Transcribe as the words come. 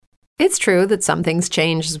It's true that some things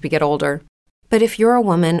change as we get older. But if you're a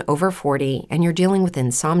woman over 40 and you're dealing with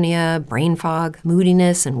insomnia, brain fog,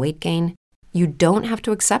 moodiness, and weight gain, you don't have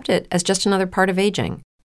to accept it as just another part of aging.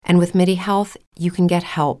 And with MIDI Health, you can get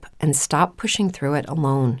help and stop pushing through it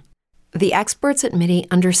alone. The experts at MIDI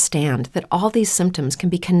understand that all these symptoms can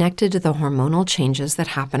be connected to the hormonal changes that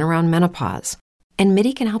happen around menopause, and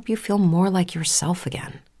MIDI can help you feel more like yourself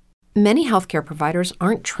again. Many healthcare providers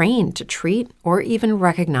aren't trained to treat or even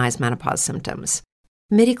recognize menopause symptoms.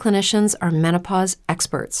 MIDI clinicians are menopause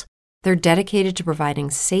experts. They're dedicated to providing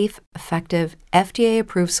safe, effective,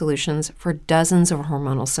 FDA-approved solutions for dozens of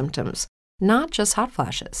hormonal symptoms, not just hot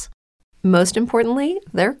flashes. Most importantly,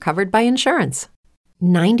 they're covered by insurance.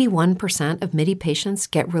 91% of MIDI patients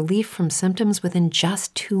get relief from symptoms within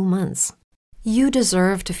just 2 months. You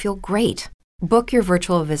deserve to feel great. Book your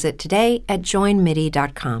virtual visit today at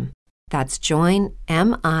joinmidi.com. That's joinmidi.com.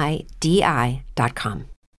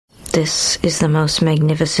 This is the most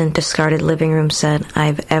magnificent discarded living room set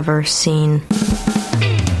I've ever seen.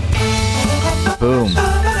 Boom.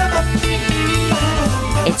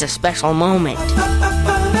 It's a special moment.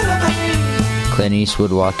 Clint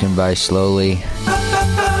Eastwood walking by slowly.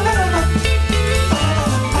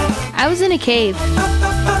 I was in a cave.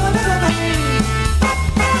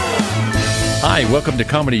 Hi, welcome to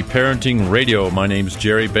Comedy Parenting Radio. My name's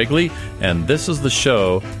Jerry Begley, and this is the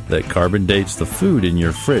show that carbon dates the food in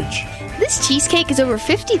your fridge. This cheesecake is over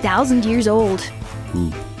 50,000 years old.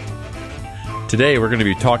 Ooh. Today we're going to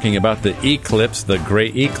be talking about the eclipse, the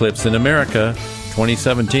great eclipse in America,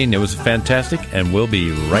 2017. It was fantastic, and we'll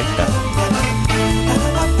be right back.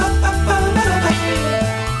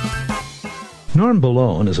 Norm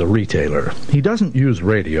Balone is a retailer. He doesn't use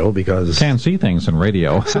radio because... Can't see things in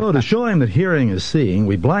radio. So to show him that hearing is seeing,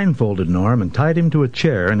 we blindfolded Norm and tied him to a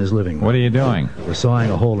chair in his living room. What are you doing? We're sawing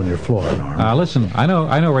a hole in your floor, Norm. Listen, I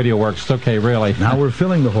know radio works. It's okay, really. Now we're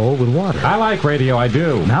filling the hole with water. I like radio, I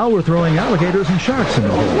do. Now we're throwing alligators and sharks in the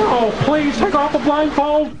hole. No, please, take off the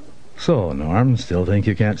blindfold. So, Norm, still think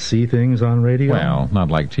you can't see things on radio? Well, not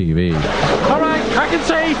like TV. All right, I can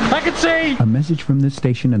see. A message from this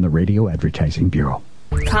station and the Radio Advertising Bureau.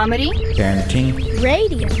 Comedy. Parenting.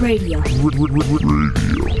 Radio.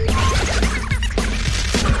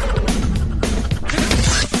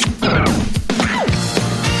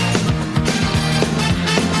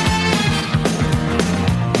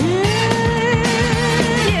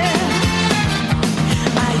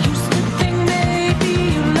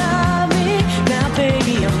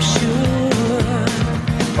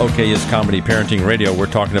 Okay, it's Comedy Parenting Radio. We're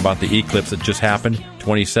talking about the eclipse that just happened,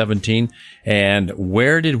 2017. And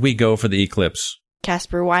where did we go for the eclipse?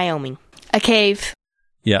 Casper, Wyoming. A cave.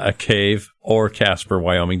 Yeah, a cave or Casper,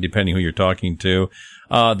 Wyoming, depending who you're talking to.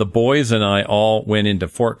 The boys and I all went into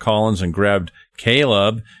Fort Collins and grabbed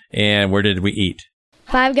Caleb. And where did we eat?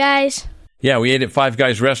 Five Guys. Yeah, we ate at Five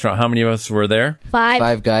Guys restaurant. How many of us were there?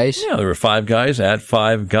 Five Guys. Yeah, there were 5 guys at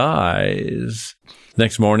Five Guys.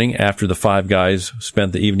 Next morning, after the 5 guys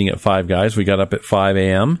spent the evening at Five Guys, we got up at 5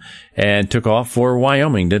 a.m. and took off for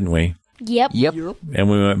Wyoming, didn't we? Yep. And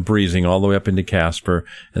we went breezing all the way up into Casper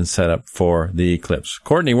and set up for the eclipse.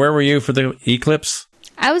 Courtney, where were you for the eclipse?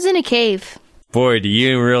 I was in a cave. Boy, do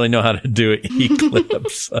you really know how to do an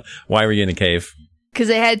eclipse. Why were you in a cave? Because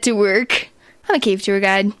I had to work. I'm a cave tour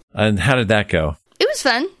guide. And how did that go? It was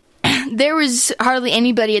fun. There was hardly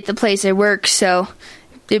anybody at the place I work, so...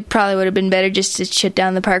 it probably would have been better just to shut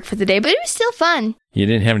down the park for the day, but it was still fun. You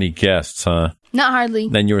didn't have any guests, huh? Not hardly.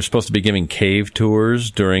 Then you were supposed to be giving cave tours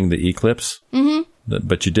during the eclipse? Mm-hmm.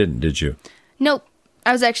 But you didn't, did you? Nope.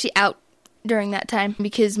 I was actually out during that time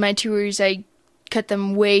because my tours, I cut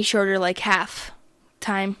them way shorter, like half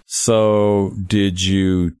time. So did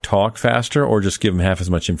you talk faster or just give them half as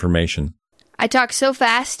much information? I talked so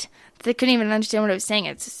fast they couldn't even understand what I was saying.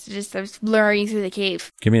 It's just I was blurring through the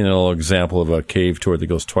cave. Give me a little example of a cave tour that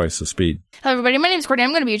goes twice the speed. Hello, everybody. My name is Courtney. I'm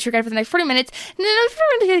going to be your tour guide for the next 40 minutes. And then if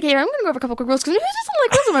we're going to the cave, I'm going to go over a couple quick rules because who doesn't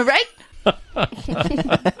like rules, am I right?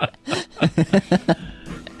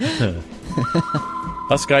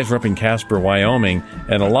 Us guys were up in Casper, Wyoming,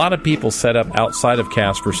 and a lot of people set up outside of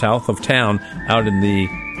Casper, south of town, out in the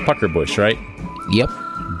pucker bush, right? Yep.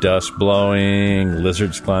 Dust blowing,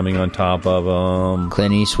 lizards climbing on top of them.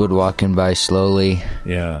 Clint Eastwood walking by slowly.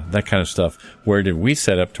 Yeah, that kind of stuff. Where did we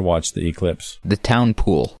set up to watch the eclipse? The town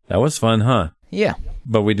pool. That was fun, huh? Yeah.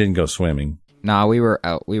 But we didn't go swimming. Nah, we were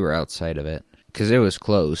outside of it because it was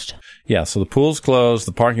closed. Yeah, so the pool's closed,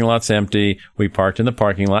 the parking lot's empty. We parked in the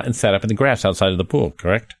parking lot and sat up in the grass outside of the pool,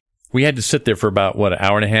 correct? We had to sit there for about, an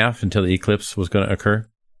hour and a half until the eclipse was going to occur?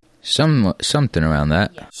 Something around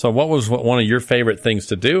that. Yeah. So what was one of your favorite things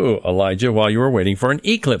to do, Elijah, while you were waiting for an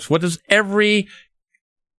eclipse? How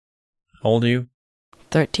old are you?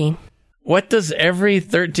 13. What does every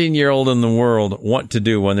 13-year-old in the world want to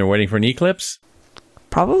do when they're waiting for an eclipse?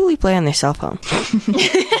 Probably play on their cell phone.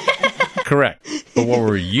 Correct. But what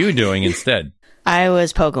were you doing instead? I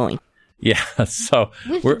was pogoing. Yeah, so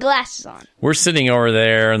with glasses on. We're sitting over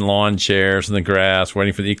there in lawn chairs in the grass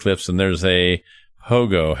waiting for the eclipse, and there's a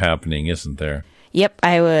pogo happening, isn't there? Yep,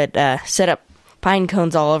 I would set up pine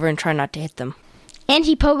cones all over and try not to hit them. And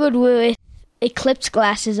he pogoed with eclipse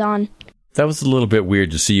glasses on. That was a little bit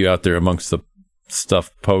weird to see you out there amongst the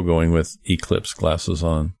stuff pogoing with eclipse glasses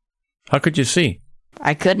on. How could you see?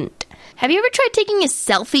 I couldn't. Have you ever tried taking a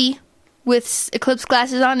selfie with eclipse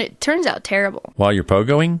glasses on? It turns out terrible. While you're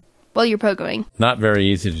pogoing? While you're pogoing. Not very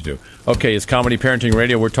easy to do. Okay, it's Comedy Parenting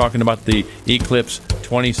Radio. We're talking about the Eclipse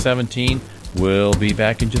 2017. We'll be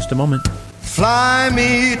back in just a moment. Fly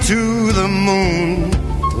me to the moon.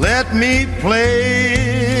 Let me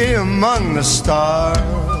play among the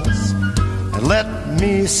stars. And let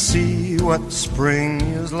me see what spring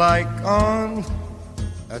is like on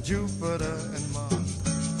Jupiter and Mars.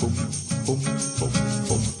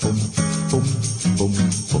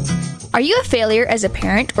 Are you a failure as a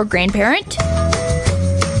parent or grandparent?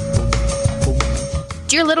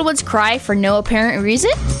 Do your little ones cry for no apparent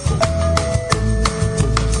reason?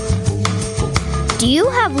 Do you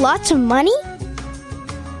have lots of money?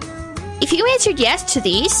 If you answered yes to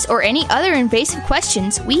these or any other invasive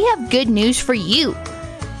questions, we have good news for you.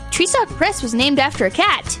 Treesock Press was named after a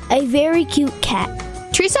cat. A very cute cat.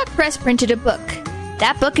 Treesock Press printed a book.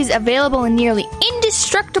 That book is available in nearly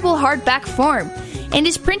indestructible hardback form and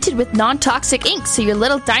is printed with non-toxic ink so your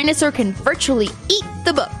little dinosaur can virtually eat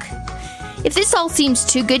the book. If this all seems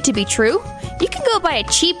too good to be true, you can go buy a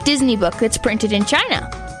cheap Disney book that's printed in China.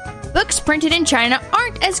 Books printed in China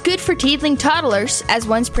aren't as good for teething toddlers as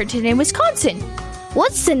ones printed in Wisconsin.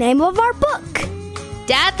 What's the name of our book?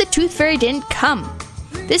 Dad the Tooth Fairy Didn't Come.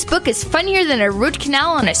 This book is funnier than a root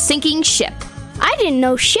canal on a sinking ship. I didn't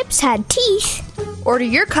know ships had teeth. Order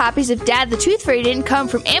your copies of Dad the Tooth Fairy Didn't Come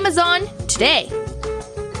from Amazon today.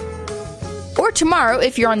 Or tomorrow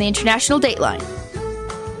if you're on the international date line.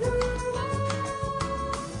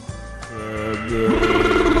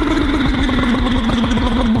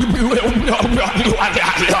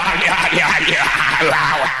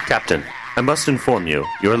 Captain, I must inform you,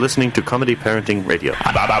 you are listening to Comedy Parenting Radio.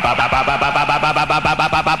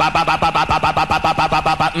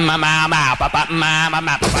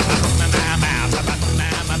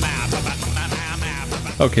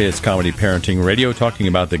 Okay, it's Comedy Parenting Radio, talking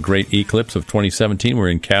about the great eclipse of 2017. We're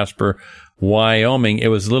in Casper, Wyoming. It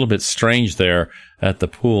was a little bit strange there at the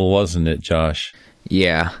pool, wasn't it, Josh?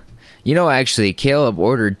 Yeah. You know, actually, Caleb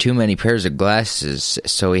ordered too many pairs of glasses,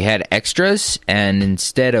 so he had extras, and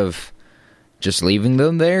instead of just leaving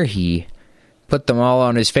them there, he put them all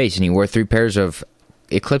on his face, and he wore 3 pairs of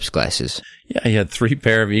eclipse glasses. Yeah, he had 3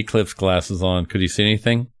 pair of eclipse glasses on. Could he see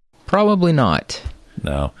anything? Probably not.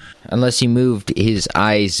 No. Unless he moved his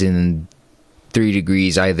eyes in 3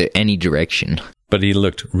 degrees any direction. But he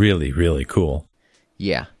looked really, really cool.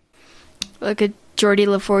 Yeah. Like a Geordie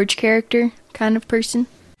LaForge character kind of person.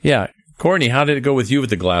 Yeah. Courtney, how did it go with you with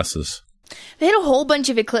the glasses? They had a whole bunch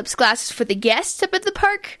of eclipse glasses for the guests up at the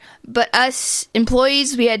park, but us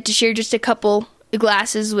employees, we had to share just a couple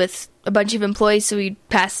glasses with a bunch of employees, so we'd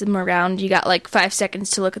pass them around. You got like 5 seconds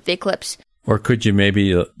to look at the eclipse. Or could you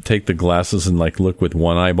maybe take the glasses and look with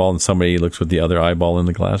one eyeball and somebody looks with the other eyeball in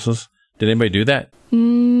the glasses? Did anybody do that?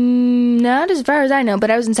 Not as far as I know, but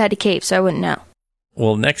I was inside a cave, so I wouldn't know.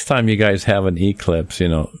 Well, next time you guys have an eclipse,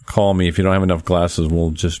 call me. If you don't have enough glasses,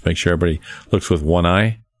 we'll just make sure everybody looks with one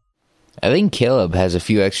eye. I think Caleb has a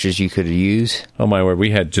few extras you could use. Oh, my word.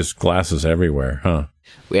 We had just glasses everywhere, huh?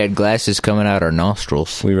 We had glasses coming out our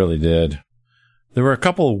nostrils. We really did. There were a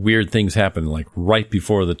couple of weird things happened, right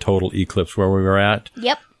before the total eclipse where we were at.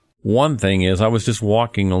 Yep. One thing is I was just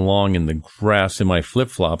walking along in the grass in my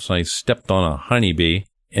flip-flops, and I stepped on a honeybee,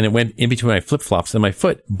 and it went in between my flip-flops and my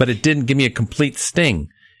foot, but it didn't give me a complete sting.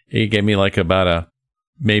 It gave me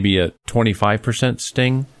maybe a 25%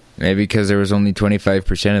 sting. Maybe because there was only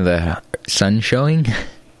 25% of the sun showing?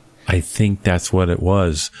 I think that's what it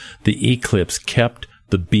was. The eclipse kept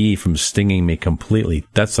the bee from stinging me completely.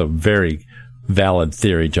 That's a very valid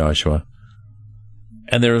theory, Joshua.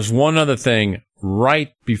 And there's one other thing. Right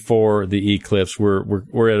before the eclipse,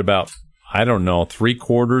 we're at about,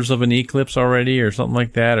 3/4 of an eclipse already or something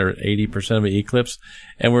like that, or 80% of an eclipse.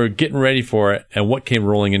 And we're getting ready for it. And what came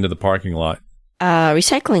rolling into the parking lot?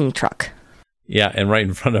 Recycling truck. Yeah, and right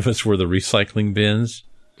in front of us were the recycling bins.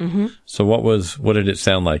 Mm-hmm. So what did it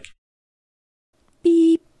sound like?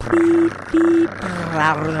 Beep, beep, beep.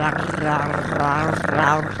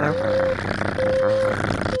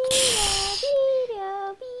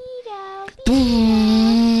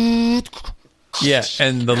 Yeah,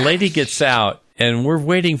 and the lady gets out, and we're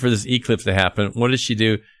waiting for this eclipse to happen. What does she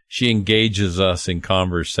do? She engages us in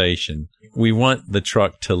conversation. We want the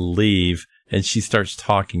truck to leave, and she starts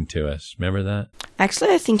talking to us. Remember that?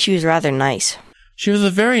 Actually, I think she was rather nice. She was a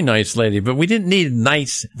very nice lady, but we didn't need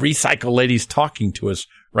nice recycle ladies talking to us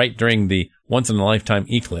right during the once-in-a-lifetime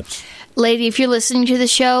eclipse. Lady, if you're listening to the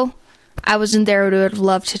show, I wasn't there, but I would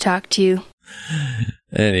love to talk to you.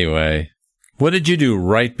 Anyway, what did you do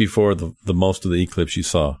right before the most of the eclipse you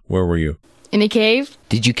saw? Where were you? In a cave?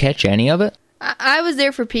 Did you catch any of it? I was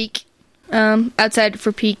there for peak. Outside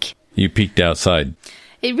for peak. You peeked outside.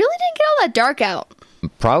 It really didn't get all that dark out.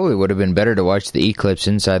 Probably would have been better to watch the eclipse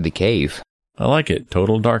inside the cave. I like it.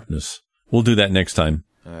 Total darkness. We'll do that next time.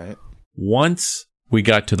 All right. Once we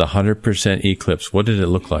got to the 100% eclipse, what did it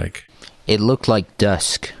look like? It looked like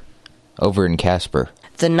dusk over in Casper.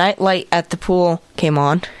 The night light at the pool came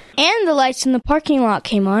on. And the lights in the parking lot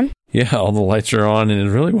came on. Yeah, all the lights are on, and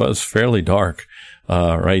it really was fairly dark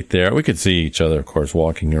right there. We could see each other, of course,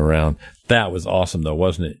 walking around. That was awesome, though,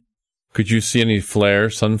 wasn't it? Could you see any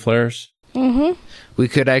flares, sun flares? Mm-hmm. We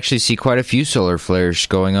could actually see quite a few solar flares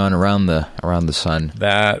going on around the sun.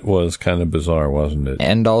 That was kind of bizarre, wasn't it?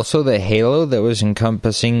 And also the halo that was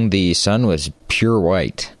encompassing the sun was pure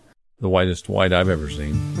white. The whitest white I've ever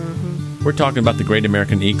seen. Mm-hmm. We're talking about the Great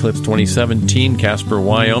American Eclipse 2017, Casper,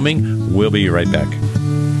 Wyoming. We'll be right back.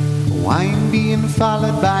 Wine being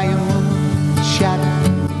followed by a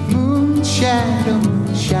moon shadow,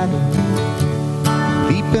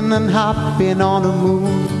 leaping and hopping on a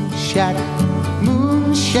moon shadow.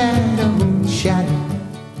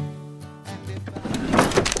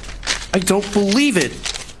 I don't believe it.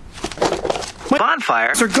 My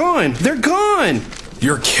bonfires are gone. They're gone.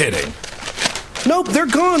 You're kidding. Nope, they're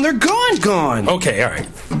gone. They're gone. Okay, all right.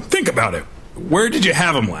 Think about it. Where did you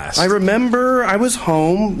have them last? I remember I was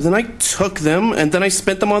home, then I took them, and then I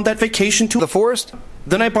spent them on that vacation to the forest.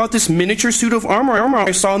 Then I bought this miniature suit of armor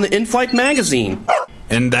I saw in the In-Flight magazine.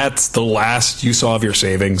 And that's the last you saw of your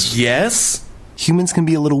savings? Yes. Humans can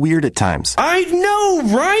be a little weird at times. I know,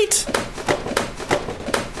 right?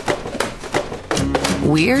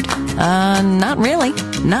 Weird? Not really.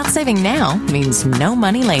 Not saving now means no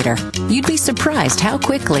money later. You'd be surprised how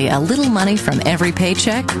quickly a little money from every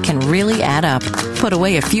paycheck can really add up. Put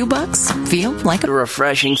away a few bucks, feel like a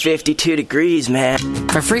refreshing 52 degrees, man.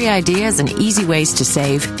 For free ideas and easy ways to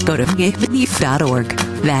save, go to givebeef.org.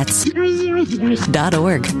 That's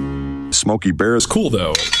 .org. Smokey Bear is cool,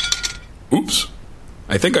 though. Oops.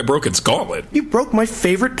 I think I broke its gauntlet. You broke my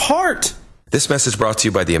favorite part. This message brought to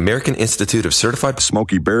you by the American Institute of Certified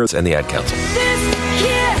Smokey Bears and the Ad Council. This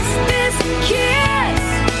kiss.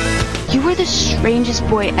 You are the strangest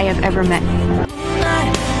boy I have ever met.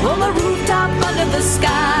 On the rooftop under the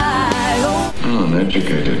sky.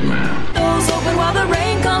 Uneducated man. Doors open while the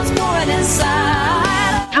rain comes pouring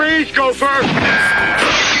inside. Trees go first.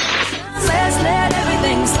 Let's let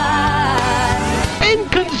everything slide.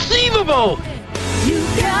 Inconceivable. You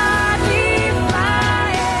got me.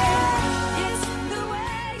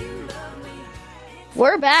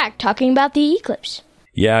 We're back talking about the eclipse.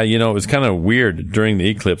 Yeah, it was kind of weird during the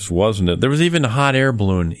eclipse, wasn't it? There was even a hot air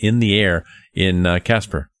balloon in the air in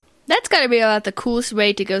Casper. That's got to be about the coolest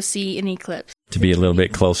way to go see an eclipse. To be a little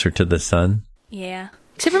bit closer to the sun? Yeah.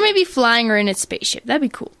 Except for maybe flying or in a spaceship. That'd be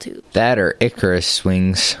cool, too. That or Icarus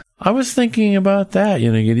wings. I was thinking about that,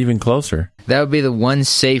 get even closer. That would be the one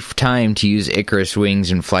safe time to use Icarus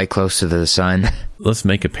wings and fly close to the sun. Let's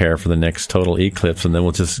make a pair for the next total eclipse, and then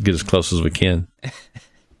we'll just get as close as we can.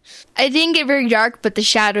 It didn't get very dark, but the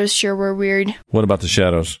shadows sure were weird. What about the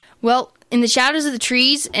shadows? Well, in the shadows of the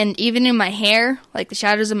trees, and even in my hair, like the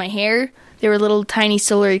shadows of my hair, there were little tiny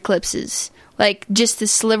solar eclipses. Like, just the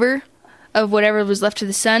sliver of whatever was left of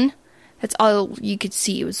the sun. That's all you could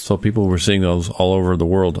see. It was So people were seeing those all over the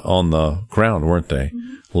world on the ground, weren't they?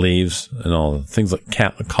 Mm-hmm. Leaves and all the things like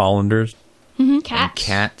colanders. Mm-hmm.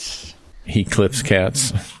 Cats. Eclipse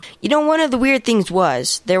cats. One of the weird things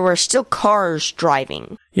was there were still cars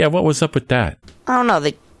driving. Yeah, what was up with that? I don't know.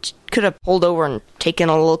 They could have pulled over and taken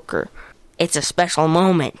a look, or it's a special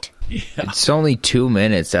moment. Yeah. It's only 2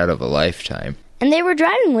 minutes out of a lifetime. And they were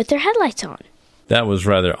driving with their headlights on. That was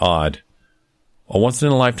rather odd. A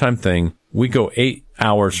once-in-a-lifetime thing. We go 8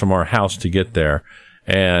 hours from our house to get there,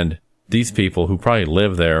 and these people who probably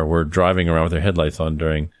live there were driving around with their headlights on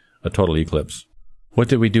during a total eclipse. What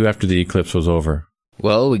did we do after the eclipse was over?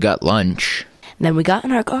 Well, we got lunch. Then we got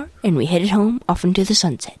in our car and we headed home off into the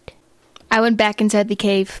sunset. I went back inside the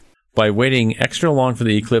cave. By waiting extra long for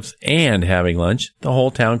the eclipse and having lunch, the whole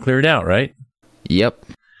town cleared out, right? Yep.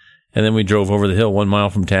 And then we drove over the hill 1 mile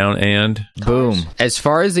from town and... boom. As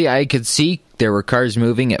far as the eye could see, there were cars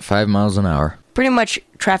moving at 5 miles an hour. Pretty much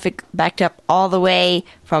traffic backed up all the way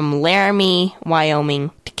from Laramie, Wyoming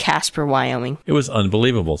to Casper, Wyoming. It was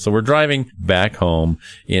unbelievable. So we're driving back home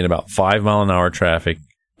in about 5 mile an hour traffic.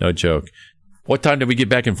 No joke. What time did we get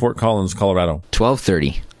back in Fort Collins, Colorado?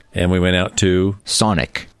 12:30. And we went out to...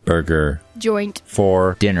 Sonic. Burger. Joint.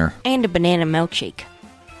 For dinner. And a banana milkshake.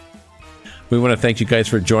 We want to thank you guys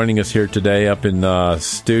for joining us here today up in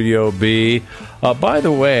Studio B. By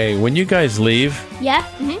the way, when you guys leave... Yeah?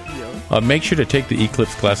 Make sure to take the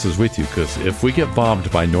eclipse glasses with you, because if we get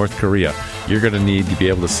bombed by North Korea, you're going to need to be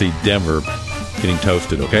able to see Denver getting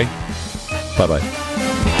toasted, okay? Bye-bye.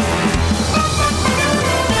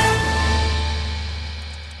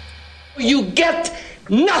 You get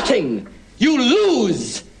nothing. You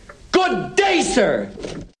lose. Good day, sir.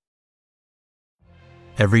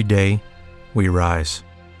 Every day, we rise,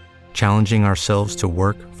 challenging ourselves to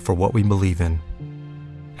work for what we believe in.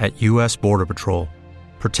 At U.S. Border Patrol,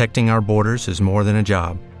 protecting our borders is more than a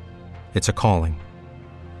job. It's a calling.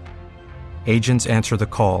 Agents answer the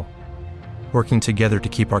call, working together to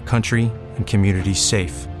keep our country and communities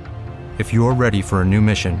safe. If you're ready for a new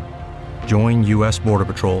mission, join U.S. Border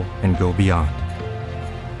Patrol and go beyond.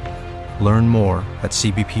 Learn more at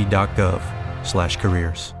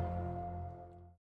cbp.gov/careers.